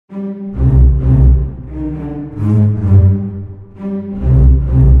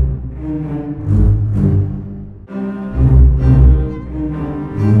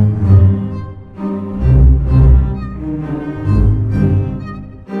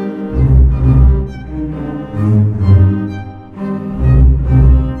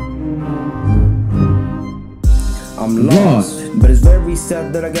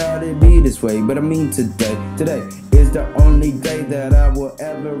sad that I gotta be this way, but I mean today is the only day that I will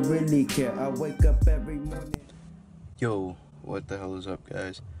ever really care. I wake up every morning. Yo, what the hell is up,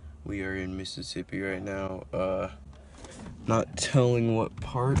 guys? We are in Mississippi right now. Not telling what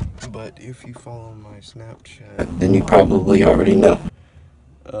part, but if you follow my Snapchat, then you probably already know.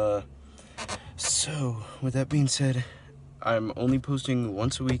 So with that being said, I'm only posting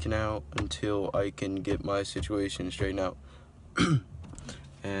once a week now until I can get my situation straightened out.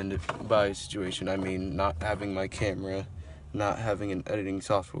 And by situation, I mean not having my camera, not having an editing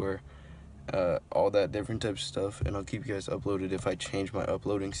software, all that different types of stuff. And I'll keep you guys uploaded. If I change my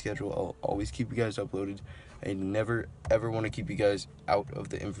uploading schedule, I'll always keep you guys uploaded. I never ever want to keep you guys out of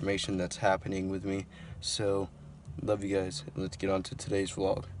the information that's happening with me. So love you guys. Let's get on to today's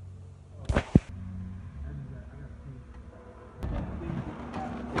vlog.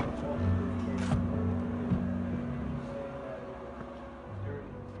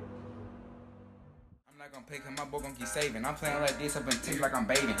 I'm not gonna pay cause my boy gon' keep saving. I'm playing like this, I've been ticked like I'm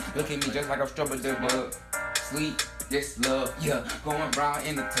baiting. Look at me just like I'm struck with the bug. Sleep, this love, yeah. Going round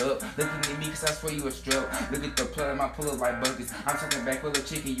in the tub. Looking at me cause I swear you a strut. Look at the plug in my pull up like buckets. I'm talking back with a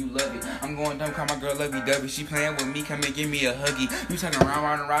chicken, you love it. I'm going dumb, call my girl Lovey Dovey. She playing with me, come and give me a huggy. You turning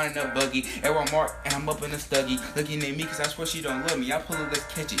round in the buggy. Everyone mark, and I'm up in the stuggy. Looking at me cause I swear she don't love me. I pull up, let's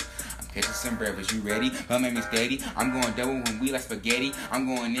catch it. Catching some breakfast, you ready? My name is steady. I'm going double when we like spaghetti. I'm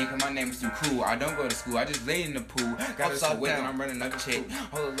going in cause my name is too cool. I don't go to school, I just lay in the pool. Got us wet and I'm running up a check.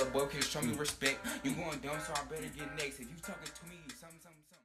 Hold up, little boy, can you show me respect? You going dumb, so I better get next. If you talking to me, something.